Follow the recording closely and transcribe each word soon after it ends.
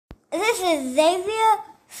This is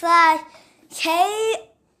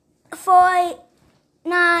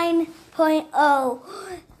Zavier-K49.0.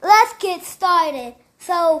 Let's get started.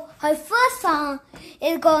 So her first song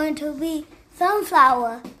is going to be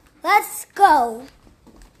Sunflower. Let's go.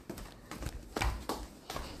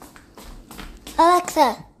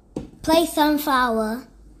 Alexa, play Sunflower.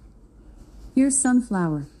 Here's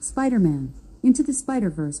Sunflower, Spider-Man, Into the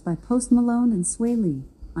Spider-Verse by Post Malone and Sway Lee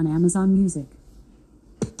on Amazon Music.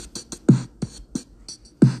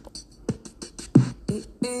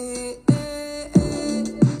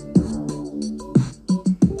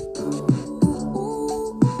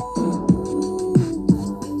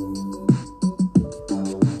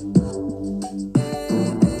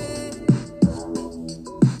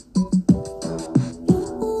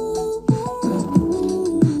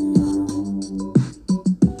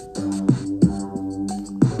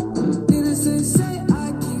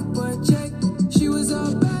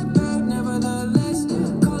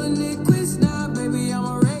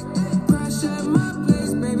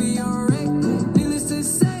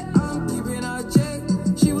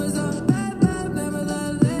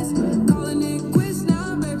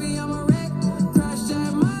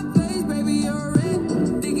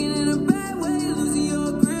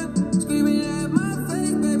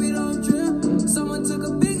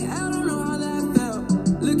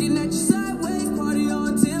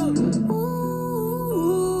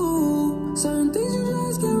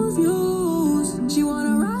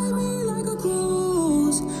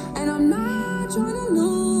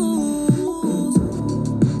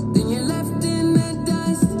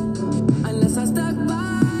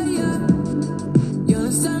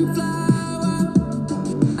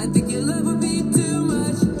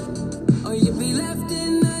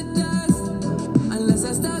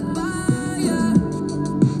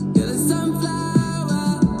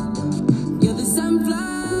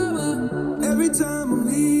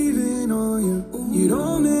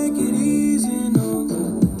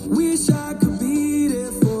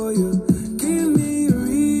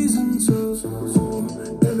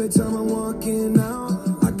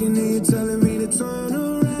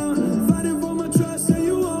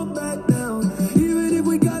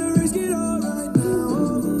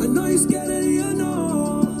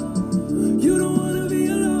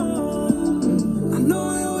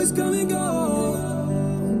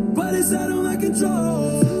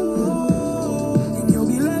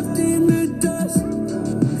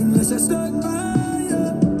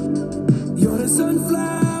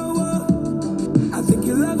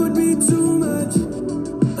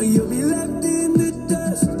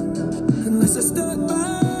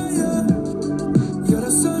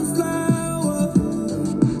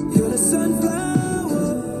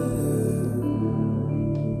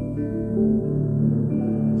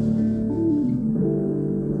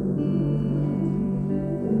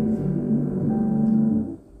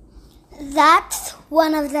 That's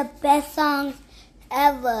one of the best songs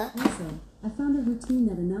ever. Also, I found a routine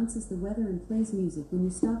that announces the weather and plays music when you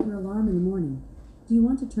stop your alarm in the morning. Do you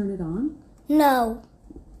want to turn it on? No.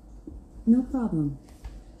 No problem.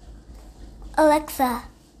 Alexa,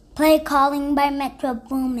 play Calling by Metro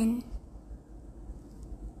Boomin.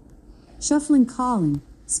 Shuffling Calling,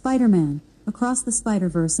 Spider-Man, Across the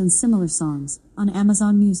Spider-Verse and Similar Songs on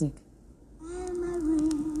Amazon Music.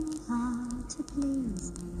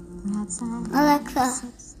 Alexa,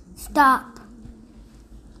 stop.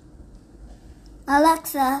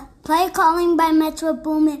 Alexa, play Calling by Metro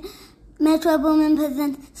Boomin. Metro Boomin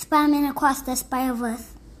presents Spider-Man Across the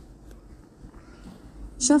Spider-Verse.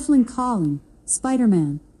 Shuffling Calling,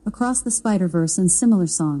 Spider-Man, Across the Spider-Verse and Similar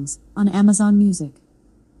Songs on Amazon Music.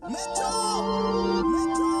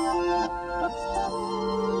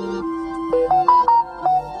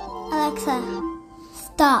 Alexa,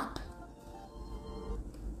 stop.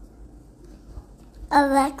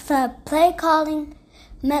 Alexa, play Calling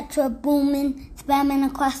Metro Boomin, Spider-Man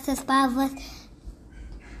Across the Spider-Verse.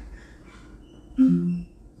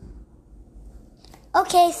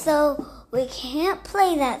 Okay, so we can't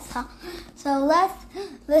play that song. So let's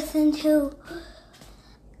listen to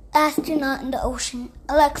Astronaut in the Ocean.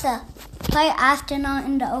 Alexa, play Astronaut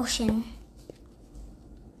in the Ocean.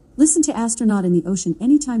 Listen to Astronaut in the Ocean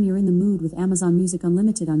anytime you're in the mood with Amazon Music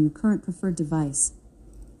Unlimited on your current preferred device.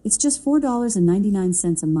 It's just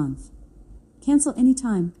 $4.99 a month. Cancel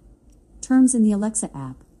anytime. Terms in the Alexa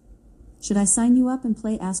app. Should I sign you up and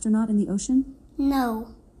play Astronaut in the Ocean?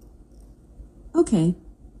 No. Okay.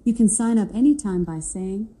 You can sign up anytime by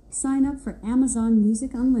saying, sign up for Amazon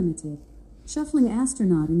Music Unlimited. Shuffling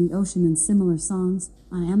Astronaut in the Ocean and Similar Songs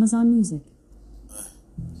on Amazon Music.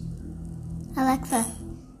 Alexa,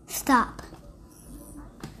 stop.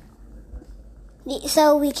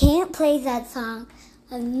 So we can't play that song.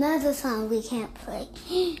 Another song we can't play.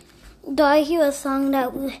 Do I hear a song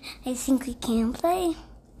that I think we can play?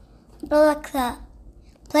 Alexa,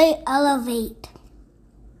 play Elevate.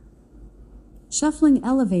 Shuffling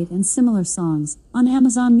Elevate and similar songs on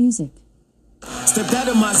Amazon Music. Stepped out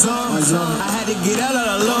of my zone. I had to get out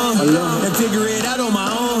alone and figure it out on my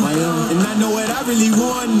own. And I know what I really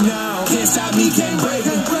want now. Can't stop me, can't break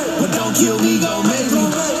me. But don't kill me, gon' make me.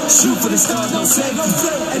 Shoot for the stars, don't save me.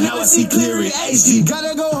 And now I see clear in HD.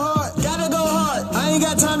 Gotta go hard, gotta go hard. I ain't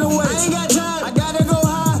got time to waste. I ain't got time. I gotta go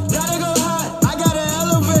high, gotta go high. I gotta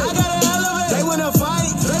elevate, I gotta elevate. They wanna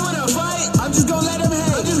fight, they wanna fight. I'm just gonna let them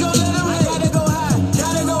hate. I'm just gonna let them hate. I gotta go high,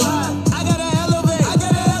 gotta go high. I gotta elevate, I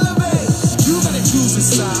gotta elevate. You gotta choose a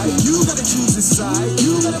side, you gotta choose a side.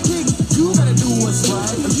 You gotta pick, you gotta do what's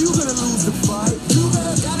right. Or you gotta lose the fight. You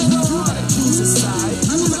gotta choose a side.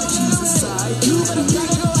 You gotta choose a side. You gotta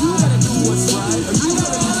pick, you gotta do what's right. Or you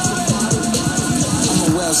gotta lose the fight. I'm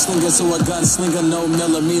a well slinger to a gunslinger, no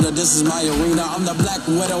millimeter. This is my arena. I'm the black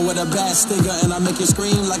widow with a bad stinger, and I make you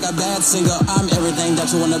scream like a bad singer. I'm everything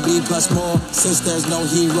that you wanna be plus more. Since there's no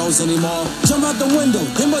heroes anymore, jump out the window,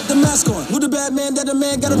 then put the mask on. Who the bad man that a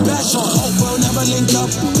man got a bash on? Hope we'll never link up.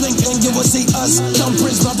 Blink and you will see us.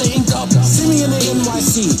 Thumbprints about to ink up. See me in the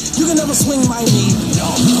NYC. You can never swing my knee. No.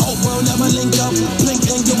 Hope we'll never link up. Blink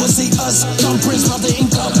and you will see us. Thumbprints about to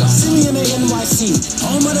ink up. See me in the NYC.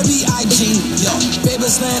 Home of the B.I.G. Yo, baby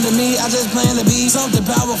slander me. I just plan to be something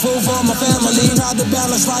powerful for my family. Try to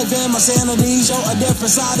balance life and my sanity. Show a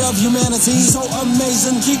different side of humanity. So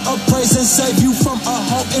amazing. Keep appraising. Save you from a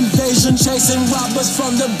home invasion. Chasing robbers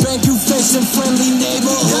from the bank. You facing friendly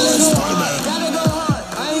neighborhoods. Gotta go hard.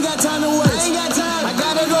 I ain't got time to waste. I ain't got time. I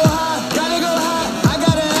gotta go high. Gotta go high. I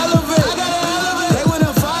gotta elevate. I gotta elevate. They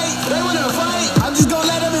wanna fight. They wanna fight. I'm just gonna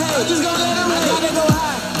let them hate. I'm just gonna let them hate. I gotta go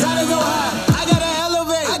high. Gotta go high. I gotta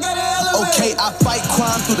elevate. I gotta elevate. Okay, I fight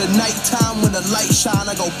crime through the nighttime when the light shine.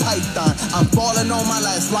 I go python. I'm falling on my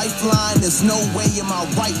last lifeline. There's no way in my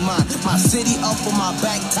right mind. My city up on my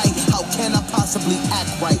back tight. How can I possibly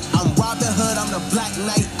act right? I'm Robin Hood. I'm the Black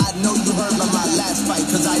Knight. I know you heard of my last fight,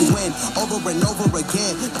 cause I win over and over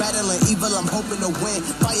again. Battling evil, I'm hoping to win.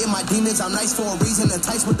 Fighting my demons, I'm nice for a reason.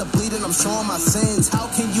 Enticed with the bleeding, I'm showing my sins. How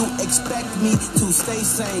can you expect me to stay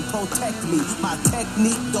sane? Protect me. My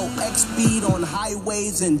technique, go X speed on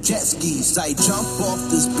highways and jet skis. I jump off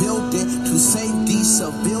this building to save these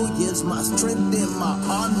civilians. My strength and my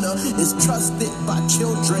honor is trusted by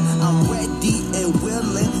children. I'm ready and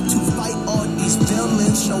willing to fight all these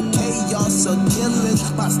villains. Show chaos or killings.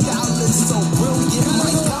 My style is so brilliant,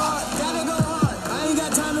 my God. Gotta go hard. I ain't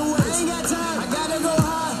got time to waste. I ain't got time. I gotta go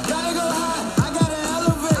high. Gotta go high. I gotta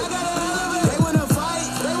elevate. I gotta elevate. They wanna fight.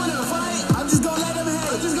 They wanna fight. I'm just gonna let them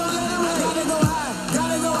hate. I'm just gonna let them hate. I gotta go high.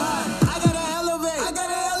 Gotta go high. I gotta elevate. I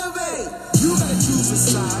gotta elevate. You gotta choose a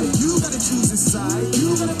side. You gotta choose a side.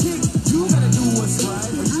 You gotta pick. You gotta do what's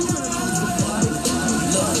right. Or you gotta lose the fight.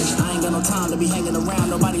 Look, I ain't got no time to be hanging around.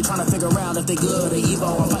 Nobody trying to figure out if they good or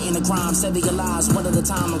evil. I'm fighting the crime, saving your lives one at a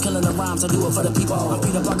time. I'm killing the rhymes, I do it for the people. I'm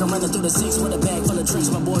Peter Parker running through the six with a bag full of tricks.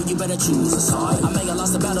 My boy, you better choose a side. I may have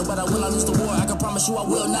lost the battle, but I will not lose the war. I can promise you I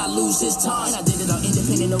will not lose this time. I did it on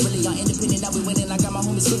independent, no really on independent. Now we winning. I got my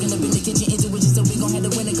homies cooking up in the kitchen. Intuition, so we gon' have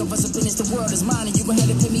to win it. Go for some finish. The world is mine, and you gon'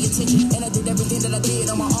 have to pay me attention. And I did everything that I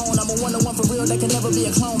did on my own. I'm a one-on-one for real. There can never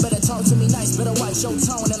be a clone. Better talk to me nice, better watch your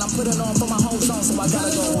tone. And I'm putting on for my whole zone, so I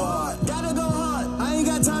gotta go hard. Gotta go hard. I ain't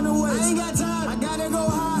got time to waste. I ain't got time. I gotta go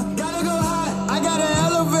high. Gotta go high. I gotta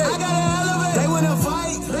elevate. I gotta elevate. They wanna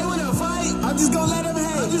fight. They wanna fight. I'm just gonna let them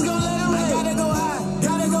hate. I'm just gonna let them hate. I gotta go high.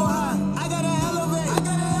 Gotta go high. I gotta elevate. I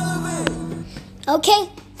gotta elevate. Okay,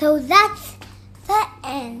 so that's the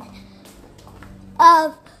end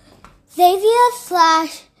of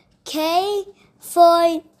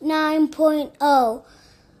Zavier-K49.0.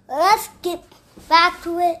 Let's get back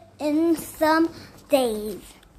to it in some days.